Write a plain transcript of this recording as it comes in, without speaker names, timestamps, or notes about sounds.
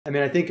I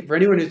mean, I think for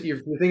anyone who's you're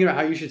thinking about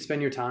how you should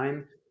spend your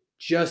time,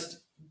 just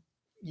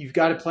you've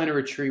got to plan a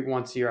retreat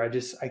once a year.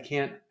 I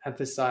can't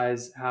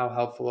emphasize how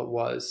helpful it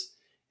was.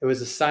 It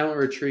was a silent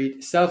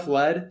retreat,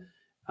 self-led.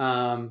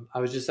 I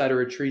was just at a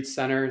retreat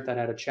center that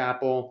had a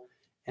chapel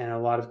and a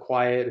lot of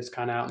quiet. It was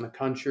kind of out in the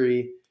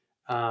country,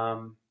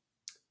 um,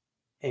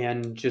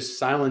 and just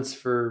silence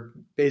for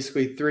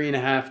basically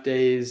 3.5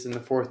 days. And the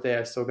fourth day,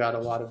 I still got a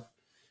lot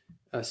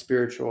of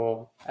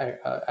spiritual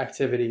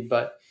activity.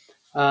 But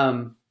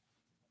um,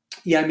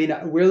 yeah, I mean,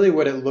 really,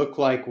 what it looked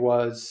like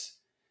was,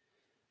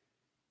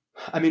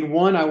 I mean,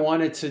 one, I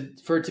wanted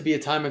for it to be a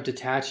time of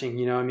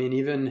detaching. I mean,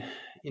 even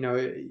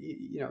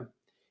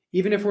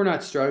even if we're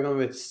not struggling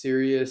with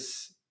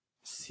serious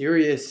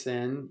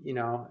sin,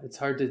 it's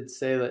hard to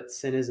say that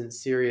sin isn't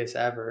serious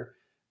ever.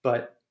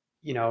 But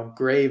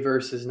grave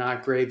versus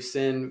not grave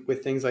sin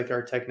with things like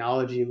our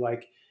technology,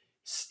 like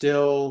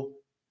still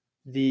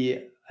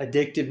the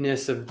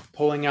addictiveness of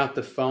pulling out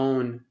the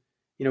phone.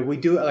 We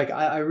do it, like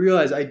I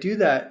realize I do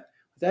that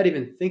without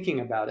even thinking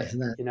about it. Isn't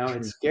that It's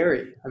true?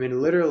 scary. I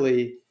mean,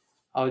 literally,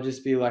 I'll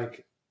just be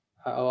like,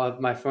 I'll have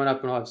my phone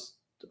up and I'll have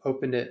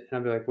opened it and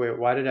I'll be like, wait,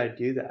 why did I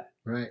do that?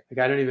 Right. Like,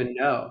 I don't even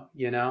know.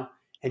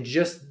 And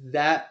just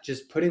that,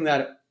 just putting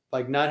that,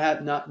 like,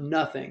 not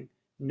nothing,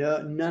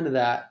 no, none of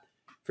that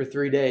for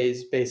 3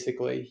 days,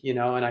 basically. And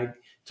I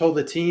told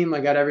the team, I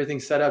got everything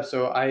set up.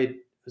 So I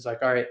was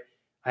like, all right,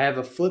 I have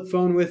a flip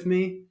phone with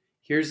me.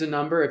 Here's a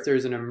number if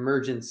there's an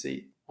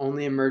emergency,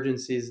 only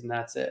emergencies, and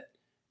that's it.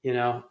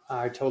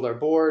 I told our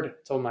board,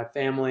 told my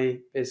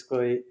family,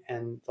 basically,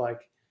 and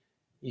like,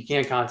 you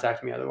can't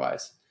contact me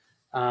otherwise.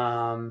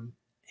 Um,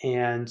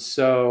 and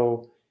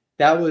so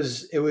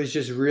it was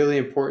just really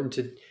important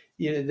to,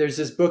 there's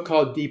this book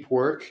called Deep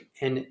Work,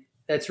 and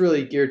that's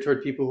really geared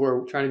toward people who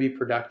are trying to be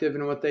productive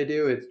in what they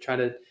do. It's trying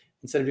to,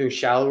 instead of doing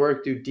shallow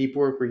work, do deep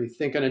work where you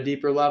think on a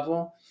deeper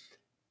level.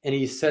 And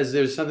he says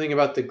there's something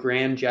about the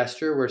grand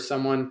gesture where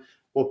someone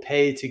will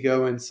pay to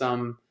go in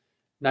some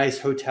nice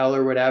hotel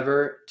or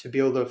whatever to be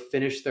able to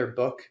finish their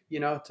book,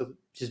 to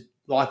just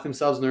lock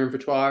themselves in the room for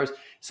 12 hours.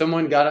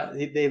 Someone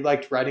they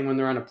liked writing when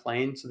they're on a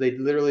plane. So they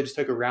literally just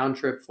took a round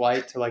trip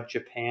flight to like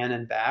Japan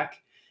and back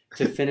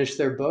to finish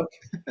their book,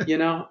 you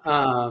know?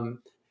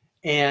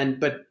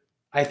 But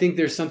I think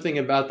there's something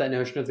about that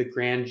notion of the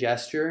grand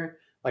gesture.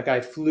 Like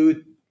I flew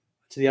to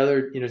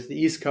to the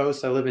East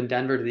Coast. I live in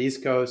Denver, to the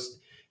East Coast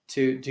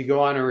to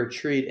go on a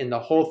retreat, and the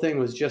whole thing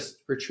was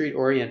just retreat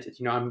oriented.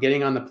 I'm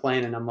getting on the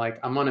plane and I'm like,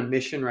 I'm on a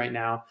mission right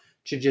now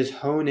to just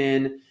hone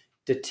in,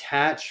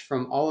 detach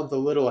from all of the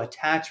little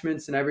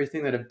attachments and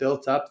everything that have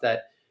built up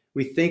that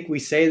we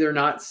say they're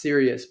not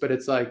serious, but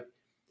it's like,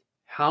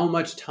 how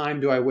much time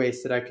do I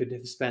waste that I could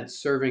have spent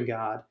serving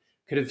God,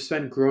 could have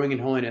spent growing in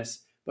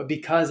holiness? But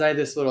because I had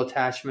this little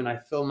attachment, I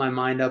fill my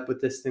mind up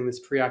with this thing, this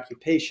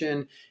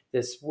preoccupation,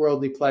 this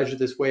worldly pleasure,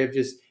 this way of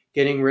just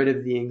getting rid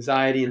of the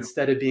anxiety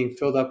instead of being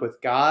filled up with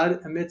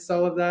God amidst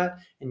all of that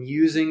and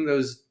using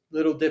those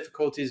little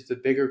difficulties, the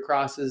bigger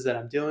crosses that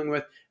I'm dealing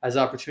with as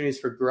opportunities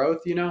for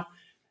growth.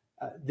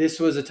 This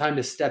was a time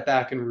to step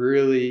back and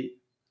really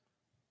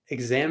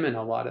examine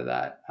a lot of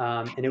that.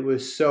 And it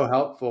was so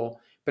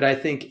helpful. But I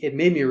think it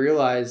made me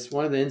realize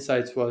one of the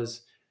insights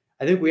was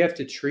I think we have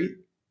to treat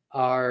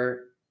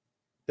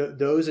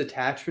those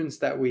attachments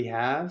that we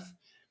have,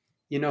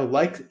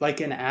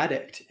 like an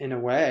addict in a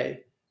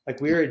way. Like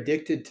we're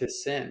addicted to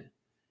sin.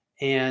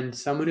 And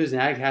someone who's an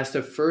addict has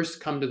to first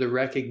come to the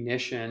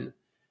recognition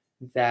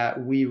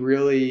that we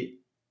really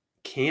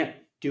can't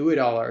do it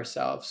all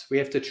ourselves. We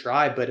have to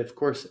try, but of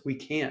course we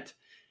can't.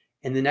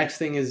 And the next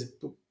thing is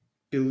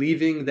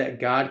believing that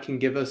God can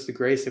give us the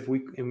grace if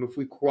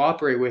we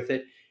cooperate with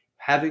it,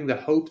 having the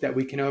hope that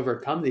we can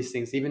overcome these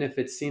things, even if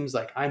it seems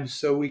like I'm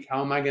so weak.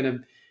 How am I going to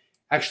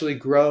actually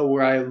grow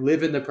where I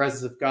live in the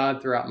presence of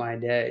God throughout my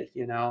day?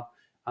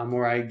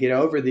 Where I get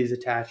over these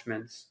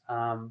attachments.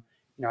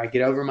 I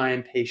get over my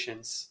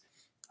impatience,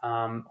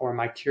 or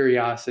my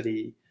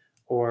curiosity,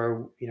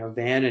 or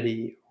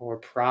vanity, or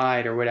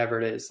pride, or whatever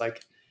it is.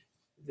 Like,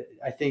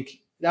 I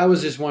think that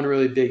was just one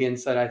really big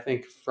insight, I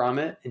think, from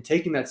it, and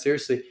taking that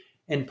seriously.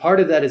 And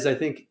part of that is, I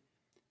think,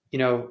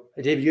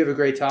 David, you have a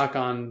great talk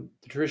on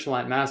the traditional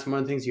Latin Mass. And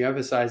one of the things you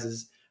emphasize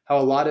is how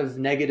a lot of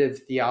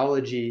negative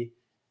theology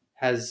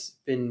has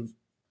been,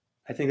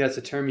 I think that's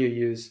a term you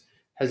use,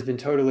 has been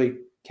totally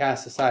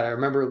cast aside. I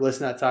remember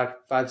listening to that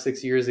talk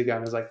 5-6 years ago, and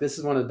I was like, this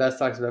is one of the best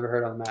talks I've ever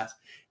heard on the Mass.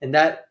 And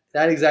that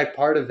exact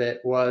part of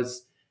it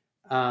was,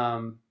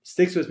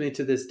 sticks with me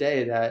to this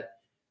day, that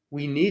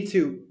we need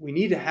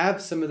to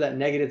have some of that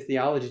negative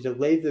theology to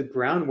lay the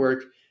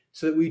groundwork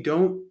so that we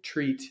don't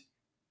treat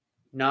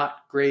not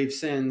grave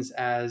sins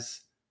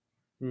as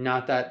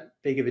not that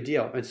big of a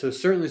deal. And so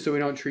certainly, so we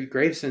don't treat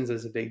grave sins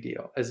as a big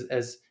deal,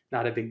 as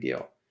not a big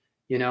deal.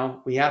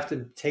 We have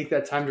to take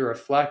that time to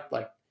reflect,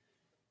 like,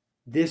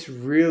 this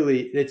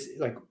really, it's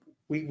like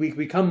we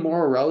become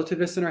more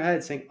relativists in our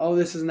head, saying, oh,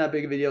 this isn't that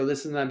big of a deal,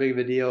 this isn't that big of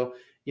a deal.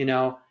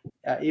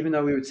 Even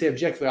though we would say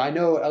objectively, I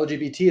know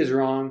LGBT is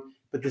wrong,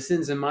 but the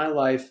sins in my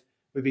life,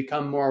 we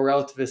become more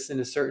relativists in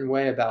a certain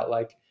way about,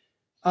 like,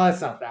 oh,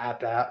 it's not that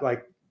bad,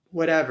 like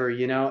whatever,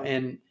 you know.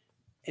 And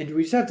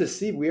we just have to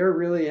see we are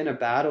really in a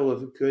battle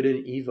of good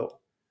and evil,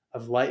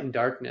 of light and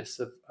darkness,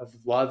 of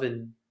love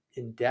and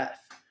death.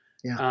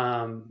 Yeah.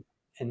 Um,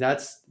 and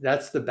that's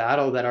the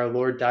battle that our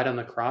Lord died on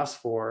the cross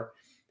for,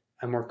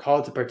 and we're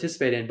called to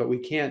participate in. But we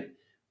can't.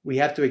 We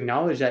have to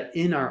acknowledge that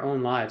in our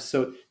own lives.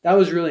 So that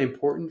was really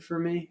important for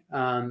me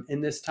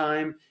in this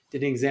time.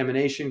 Did an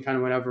examination, kind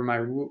of went over my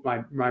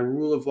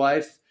rule of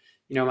life,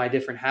 you know, my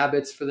different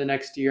habits for the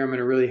next year. I'm going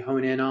to really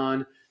hone in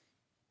on.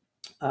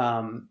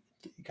 Um,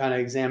 Kind of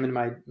examined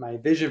my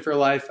vision for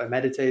life. I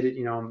meditated,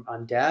 you know,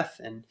 on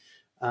death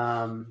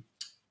um,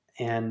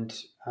 and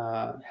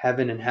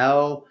heaven and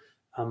hell,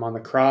 on the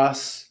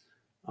cross,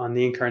 on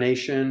the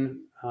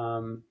incarnation,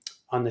 on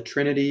the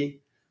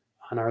Trinity,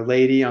 on Our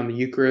Lady, on the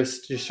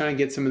Eucharist. Just trying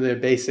to get some of the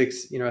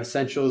basics, you know,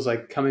 essentials,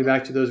 like coming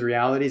back to those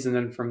realities, and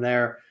then from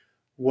there,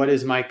 what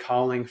is my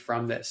calling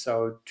from this?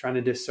 So trying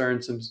to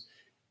discern some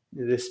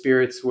the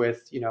spirits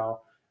with, you know,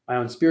 my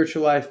own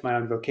spiritual life, my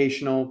own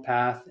vocational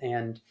path,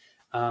 and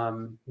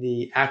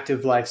the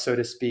active life, so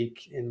to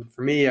speak. And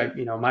for me,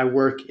 you know, my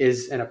work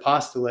is an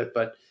apostolate,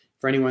 but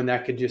for anyone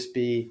that could just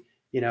be,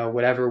 you know,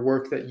 whatever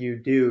work that you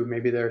do.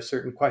 Maybe there are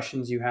certain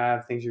questions you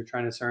have, things you're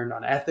trying to discern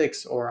on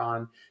ethics or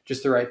on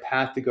just the right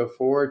path to go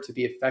forward to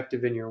be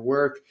effective in your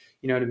work,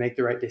 you know, to make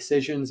the right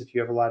decisions. If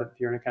you have if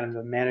you're in a kind of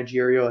a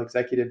managerial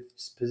executive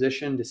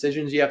position,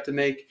 decisions you have to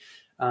make.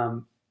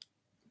 Um,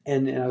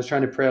 and I was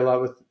trying to pray a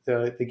lot with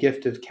the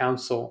gift of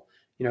counsel.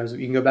 You know,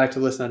 you can go back to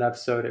listen to that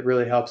episode. It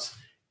really helps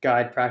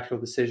guide practical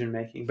decision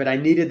making. But I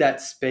needed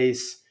that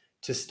space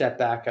to step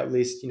back. At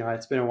least, you know,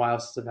 it's been a while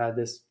since I've had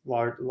this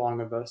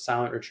long of a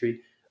silent retreat.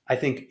 I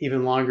think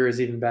even longer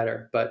is even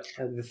better. But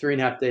the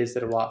 3.5 days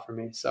did a lot for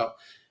me. So,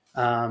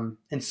 and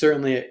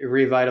certainly it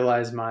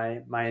revitalized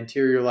my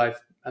interior life,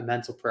 a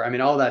mental prayer. I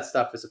mean, all that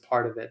stuff is a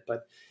part of it,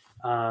 but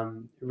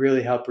it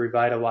really helped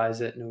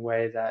revitalize it in a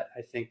way that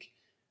I think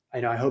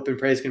I hope and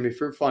pray it's going to be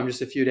fruitful. I'm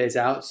just a few days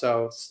out,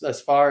 so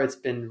thus far it's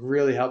been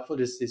really helpful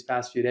just these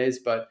past few days.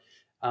 But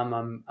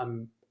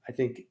I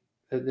think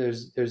that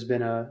there's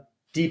been a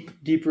deep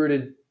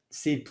rooted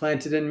seed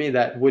planted in me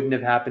that wouldn't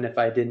have happened if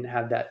I didn't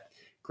have that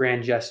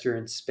grand gesture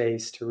and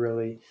space to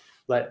really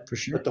let For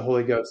sure. the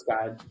Holy Ghost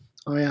guide.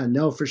 Oh yeah,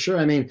 no, for sure.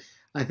 I mean,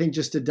 I think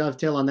just to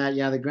dovetail on that,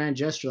 yeah, the grand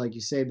gesture, like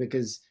you say,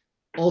 because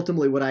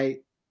ultimately what I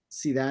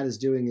see that as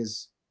doing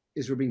is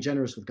we're being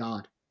generous with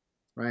God,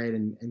 right?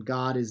 And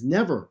God is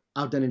never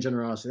outdone in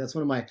generosity. That's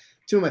one of my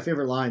two of my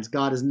favorite lines.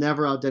 God is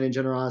never outdone in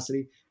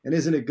generosity, and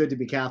isn't it good to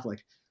be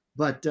Catholic?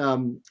 But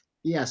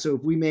yeah, so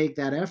if we make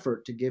that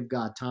effort to give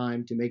God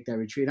time to make that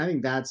retreat, I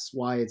think that's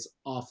why it's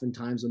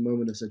oftentimes a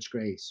moment of such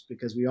grace,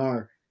 because we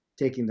are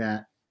taking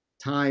that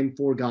time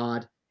for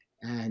God.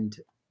 And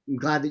I'm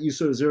glad that you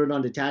sort of zeroed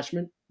on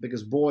detachment,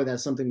 because boy,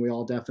 that's something we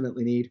all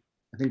definitely need.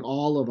 I think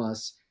all of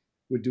us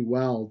would do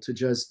well to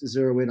just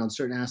zero in on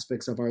certain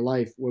aspects of our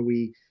life where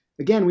we,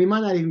 again, we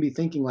might not even be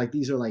thinking like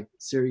these are like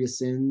serious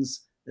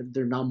sins.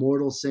 They're not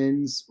mortal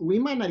sins. We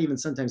might not even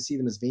sometimes see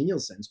them as venial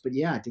sins, but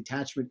yeah,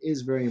 detachment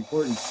is very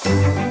important.